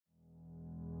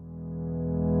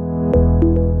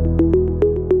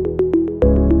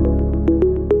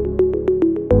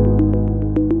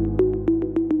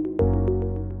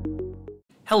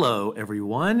Hello,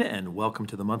 everyone, and welcome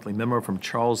to the monthly memo from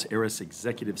Charles Aris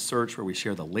Executive Search, where we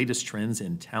share the latest trends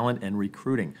in talent and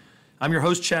recruiting. I'm your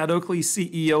host, Chad Oakley,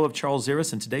 CEO of Charles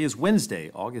Aris, and today is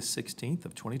Wednesday, August 16th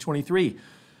of 2023.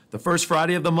 The first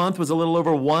Friday of the month was a little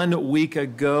over 1 week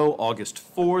ago, August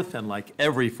 4th, and like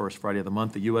every first Friday of the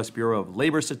month, the U.S. Bureau of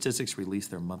Labor Statistics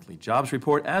released their monthly jobs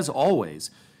report. As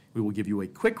always, we will give you a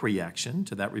quick reaction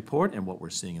to that report and what we're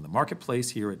seeing in the marketplace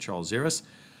here at Charles Aris.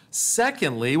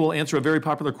 Secondly, we'll answer a very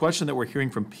popular question that we're hearing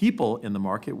from people in the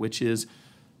market, which is,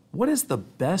 what is the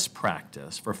best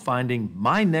practice for finding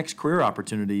my next career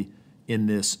opportunity in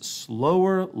this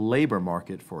slower labor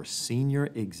market for senior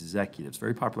executives?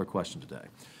 Very popular question today.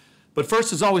 But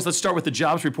first, as always, let's start with the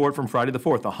jobs report from Friday the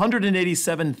 4th.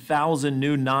 187,000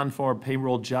 new non-farm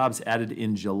payroll jobs added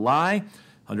in July.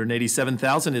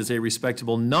 187,000 is a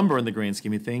respectable number in the grand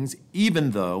scheme of things,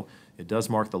 even though it does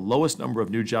mark the lowest number of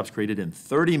new jobs created in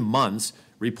 30 months,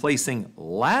 replacing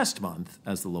last month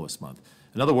as the lowest month.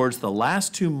 In other words, the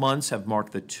last 2 months have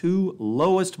marked the 2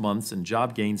 lowest months in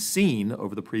job gains seen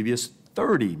over the previous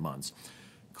 30 months.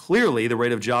 Clearly, the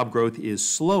rate of job growth is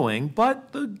slowing,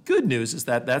 but the good news is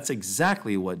that that's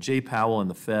exactly what Jay Powell and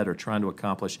the Fed are trying to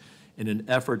accomplish in an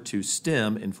effort to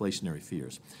stem inflationary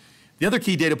fears. The other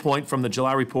key data point from the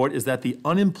July report is that the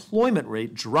unemployment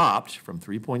rate dropped from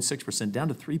 3.6% down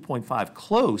to 3.5%,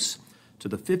 close to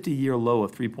the 50-year low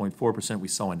of 3.4% we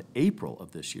saw in April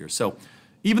of this year. So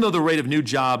even though the rate of new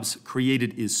jobs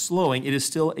created is slowing, it is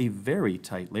still a very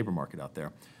tight labor market out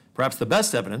there. Perhaps the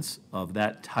best evidence of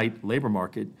that tight labor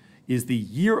market is the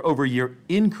year-over-year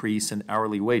increase in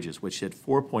hourly wages, which hit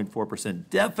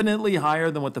 4.4%, definitely higher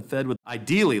than what the Fed would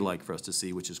ideally like for us to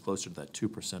see, which is closer to that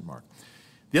 2% mark.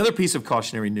 The other piece of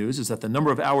cautionary news is that the number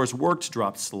of hours worked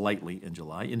dropped slightly in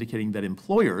July, indicating that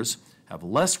employers have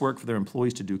less work for their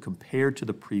employees to do compared to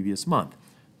the previous month.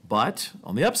 But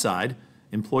on the upside,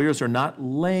 employers are not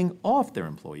laying off their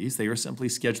employees. They are simply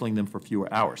scheduling them for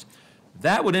fewer hours.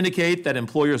 That would indicate that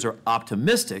employers are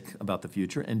optimistic about the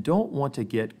future and don't want to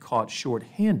get caught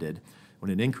short-handed when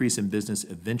an increase in business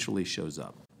eventually shows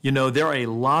up. You know, there are a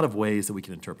lot of ways that we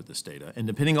can interpret this data, and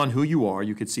depending on who you are,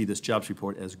 you could see this jobs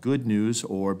report as good news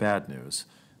or bad news.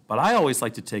 But I always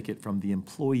like to take it from the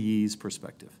employee's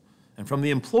perspective. And from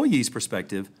the employee's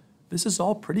perspective, this is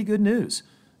all pretty good news.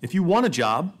 If you want a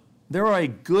job, there are a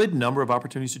good number of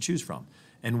opportunities to choose from,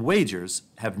 and wages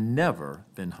have never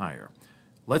been higher.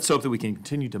 Let's hope that we can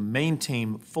continue to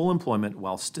maintain full employment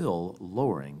while still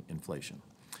lowering inflation.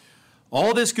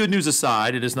 All this good news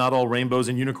aside, it is not all rainbows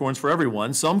and unicorns for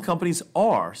everyone. Some companies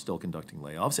are still conducting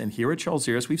layoffs, and here at Charles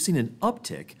Aris, we've seen an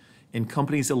uptick in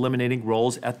companies eliminating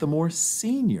roles at the more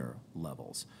senior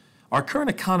levels. Our current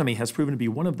economy has proven to be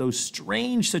one of those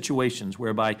strange situations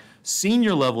whereby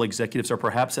senior level executives are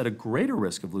perhaps at a greater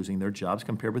risk of losing their jobs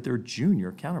compared with their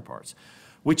junior counterparts,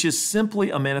 which is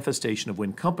simply a manifestation of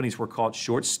when companies were caught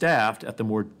short-staffed at the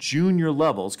more junior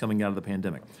levels coming out of the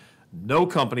pandemic. No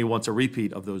company wants a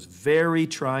repeat of those very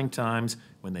trying times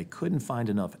when they couldn't find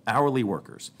enough hourly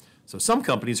workers. So some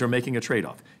companies are making a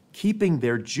trade-off, keeping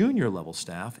their junior level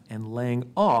staff and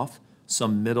laying off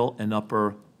some middle and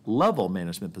upper level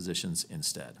management positions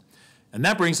instead. And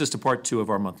that brings us to part 2 of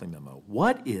our monthly memo.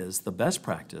 What is the best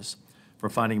practice for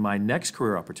finding my next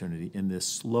career opportunity in this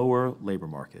slower labor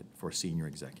market for senior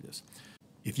executives?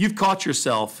 If you've caught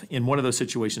yourself in one of those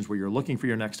situations where you're looking for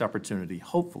your next opportunity,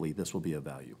 hopefully this will be of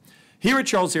value. Here at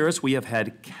Charles Aris, we have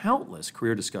had countless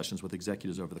career discussions with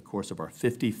executives over the course of our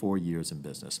 54 years in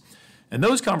business. And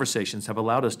those conversations have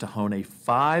allowed us to hone a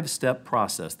 5-step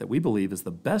process that we believe is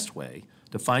the best way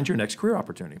to find your next career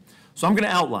opportunity. So I'm going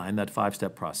to outline that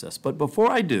 5-step process. But before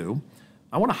I do,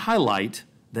 I want to highlight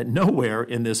that nowhere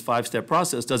in this 5-step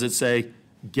process does it say,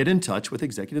 get in touch with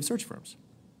executive search firms.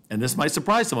 And this might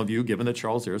surprise some of you, given that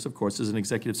Charles Aris, of course, is an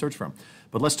executive search firm.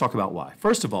 But let's talk about why.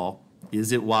 First of all,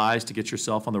 is it wise to get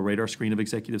yourself on the radar screen of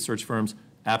executive search firms?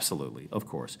 Absolutely, of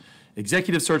course.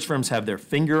 Executive search firms have their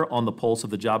finger on the pulse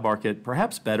of the job market,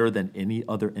 perhaps better than any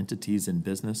other entities in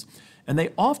business, and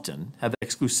they often have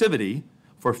exclusivity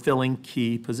for filling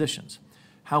key positions.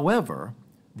 However,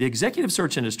 the executive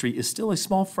search industry is still a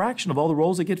small fraction of all the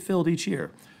roles that get filled each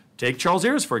year. Take Charles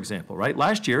Aris, for example, right?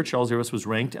 Last year, Charles Aris was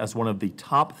ranked as one of the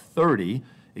top 30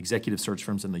 executive search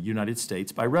firms in the United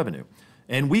States by revenue.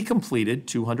 And we completed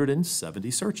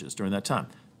 270 searches during that time.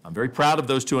 I'm very proud of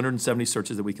those 270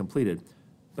 searches that we completed.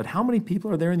 But how many people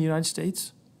are there in the United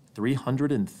States?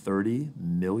 330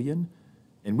 million?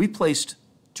 And we placed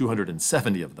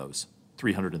 270 of those,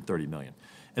 330 million.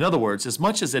 In other words, as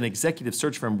much as an executive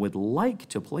search firm would like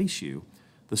to place you,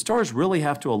 the stars really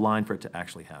have to align for it to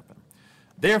actually happen.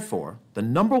 Therefore, the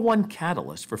number one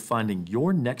catalyst for finding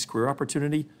your next career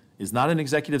opportunity is not an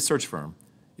executive search firm,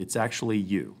 it's actually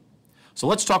you. So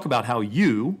let's talk about how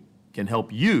you can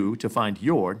help you to find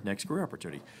your next career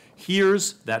opportunity.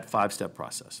 Here's that 5-step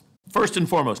process. First and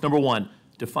foremost, number one,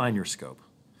 define your scope.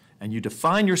 And you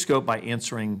define your scope by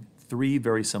answering 3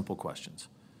 very simple questions.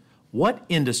 What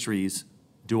industries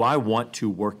do I want to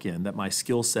work in that my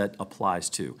skill set applies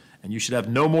to? And you should have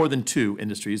no more than 2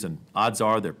 industries, and odds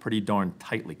are they're pretty darn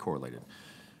tightly correlated.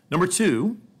 Number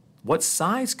 2, what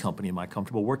size company am I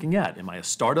comfortable working at? Am I a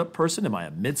startup person? Am I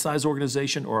a mid-sized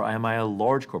organization? Or am I a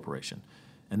large corporation?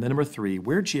 And then number 3,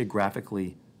 where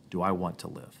geographically do I want to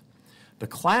live? The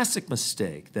classic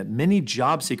mistake that many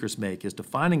job seekers make is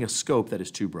defining a scope that is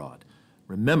too broad.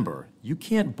 Remember, you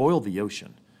can't boil the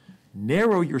ocean.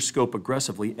 Narrow your scope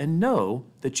aggressively and know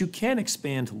that you can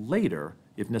expand later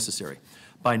if necessary.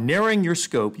 By narrowing your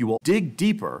scope, you will dig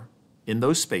deeper in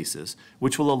those spaces,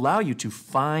 which will allow you to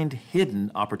find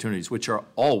hidden opportunities, which are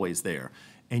always there.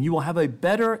 And you will have a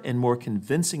better and more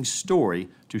convincing story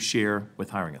to share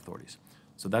with hiring authorities.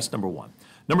 So that's number 1.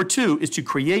 Number 2 is to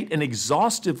create an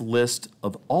exhaustive list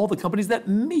of all the companies that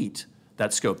meet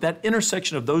that scope. That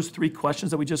intersection of those 3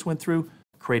 questions that we just went through,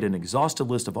 create an exhaustive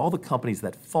list of all the companies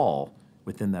that fall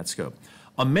within that scope.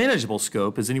 A manageable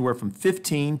scope is anywhere from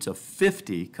 15 to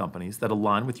 50 companies that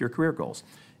align with your career goals.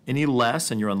 Any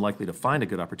less and you're unlikely to find a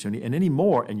good opportunity, and any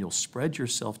more and you'll spread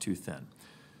yourself too thin.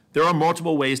 There are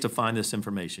multiple ways to find this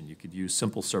information. You could use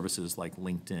simple services like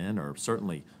LinkedIn, or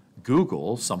certainly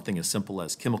Google. Something as simple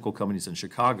as chemical companies in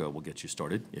Chicago will get you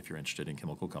started if you're interested in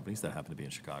chemical companies that happen to be in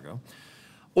Chicago.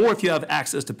 Or if you have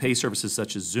access to pay services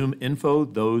such as Zoom Info,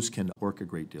 those can work a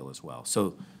great deal as well.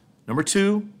 So number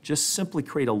 2, just simply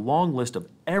create a long list of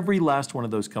every last one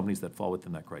of those companies that fall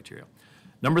within that criteria.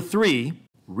 Number 3,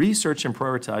 research and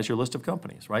prioritize your list of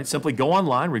companies, right? Simply go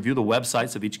online, review the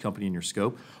websites of each company in your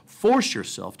scope, force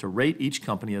yourself to rate each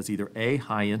company as either A,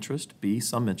 high interest, B,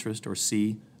 some interest, or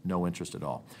C, no interest at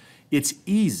all. It's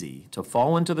easy to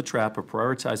fall into the trap of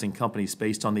prioritizing companies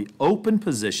based on the open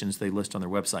positions they list on their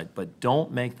website, but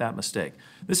don't make that mistake.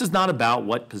 This is not about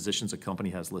what positions a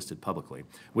company has listed publicly,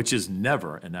 which is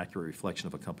never an accurate reflection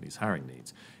of a company's hiring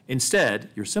needs. Instead,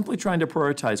 you're simply trying to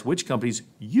prioritize which companies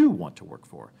you want to work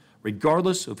for,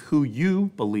 regardless of who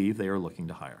you believe they are looking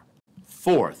to hire.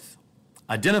 4th,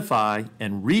 identify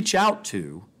and reach out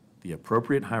to the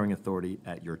appropriate hiring authority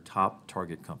at your top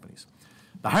target companies.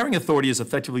 The hiring authority is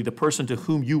effectively the person to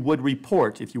whom you would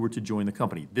report if you were to join the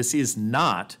company. This is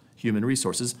not human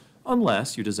resources,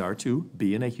 unless you desire to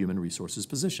be in a human resources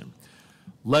position.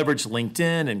 Leverage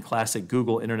LinkedIn and classic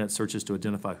Google internet searches to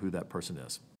identify who that person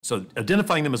is. So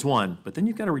identifying them is one, but then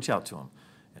you've got to reach out to them.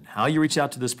 And how you reach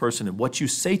out to this person and what you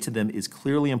say to them is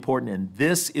clearly important, and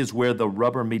this is where the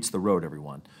rubber meets the road,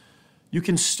 everyone. You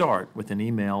can start with an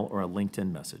email or a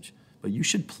LinkedIn message, but you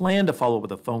should plan to follow up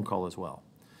with a phone call as well.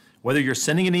 Whether you're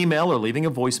sending an email or leaving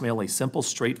a voicemail, a simple,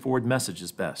 straightforward message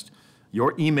is best.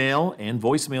 Your email and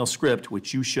voicemail script,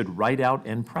 which you should write out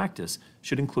and practice,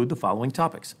 should include the following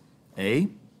topics. A,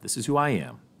 this is who I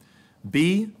am.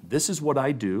 B, this is what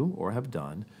I do or have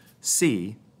done.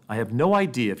 C, I have no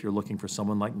idea if you're looking for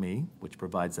someone like me, which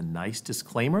provides a nice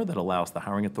disclaimer that allows the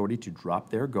hiring authority to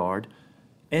drop their guard.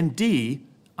 And D,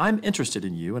 I'm interested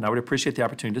in you, and I would appreciate the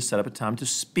opportunity to set up a time to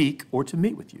speak or to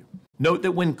meet with you. Note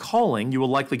that when calling, you will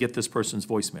likely get this person's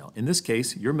voicemail. In this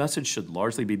case, your message should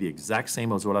largely be the exact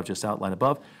same as what I've just outlined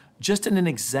above, just in an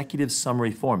executive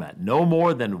summary format, no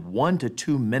more than 1 to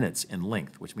 2 minutes in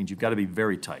length, which means you've got to be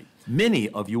very tight. Many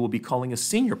of you will be calling a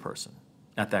senior person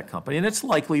at that company, and it's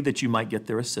likely that you might get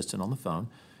their assistant on the phone.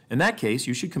 In that case,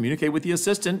 you should communicate with the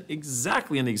assistant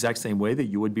exactly in the exact same way that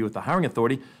you would be with the hiring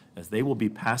authority, as they will be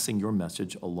passing your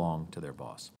message along to their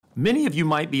boss. Many of you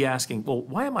might be asking, well,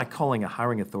 why am I calling a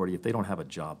hiring authority if they don't have a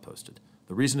job posted?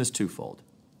 The reason is twofold.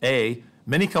 A,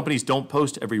 many companies don't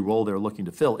post every role they're looking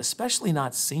to fill, especially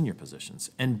not senior positions.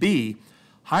 And B,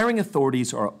 hiring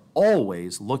authorities are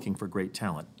always looking for great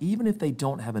talent, even if they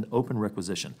don't have an open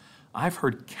requisition. I've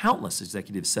heard countless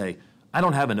executives say, I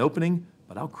don't have an opening,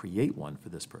 but I'll create one for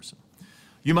this person.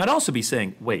 You might also be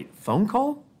saying, wait, phone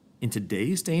call? In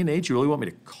today's day and age, you really want me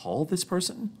to call this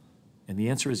person? And the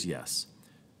answer is yes.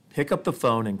 Pick up the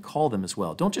phone and call them as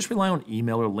well. Don't just rely on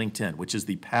email or LinkedIn, which is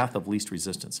the path of least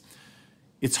resistance.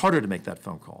 It's harder to make that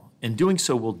phone call, and doing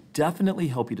so will definitely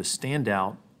help you to stand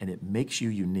out, and it makes you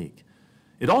unique.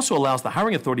 It also allows the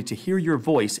hiring authority to hear your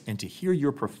voice and to hear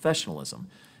your professionalism,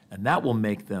 and that will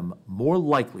make them more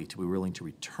likely to be willing to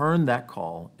return that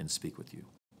call and speak with you.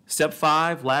 Step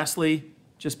 5, lastly,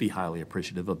 just be highly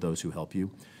appreciative of those who help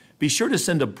you. Be sure to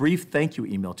send a brief thank you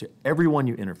email to everyone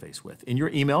you interface with. In your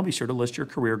email, be sure to list your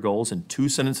career goals in 2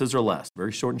 sentences or less,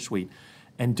 very short and sweet.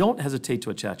 And don't hesitate to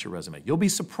attach your resume. You'll be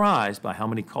surprised by how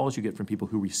many calls you get from people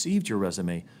who received your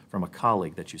resume from a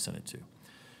colleague that you sent it to.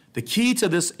 The key to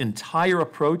this entire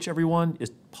approach, everyone,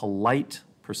 is polite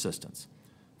persistence.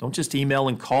 Don't just email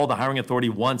and call the hiring authority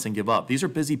once and give up. These are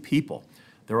busy people.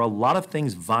 There are a lot of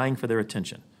things vying for their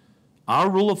attention. Our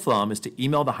rule of thumb is to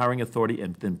email the hiring authority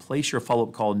and then place your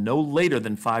follow-up call no later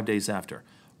than 5 days after.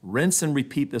 Rinse and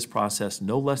repeat this process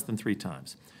no less than 3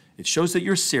 times. It shows that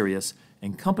you're serious,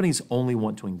 and companies only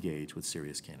want to engage with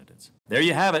serious candidates. There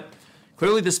you have it.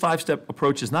 Clearly, this 5-step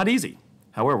approach is not easy.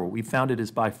 However, we found it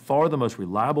is by far the most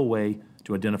reliable way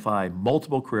to identify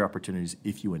multiple career opportunities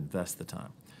if you invest the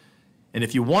time. And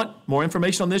if you want more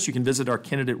information on this, you can visit our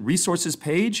candidate resources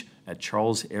page at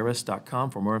charlesaris.com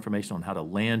for more information on how to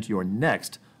land your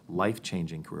next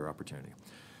life-changing career opportunity.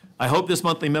 I hope this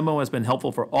monthly memo has been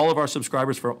helpful for all of our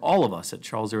subscribers, for all of us at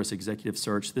Charles Aris Executive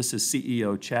Search. This is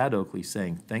CEO Chad Oakley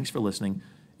saying thanks for listening,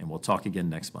 and we'll talk again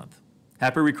next month.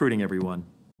 Happy recruiting, everyone.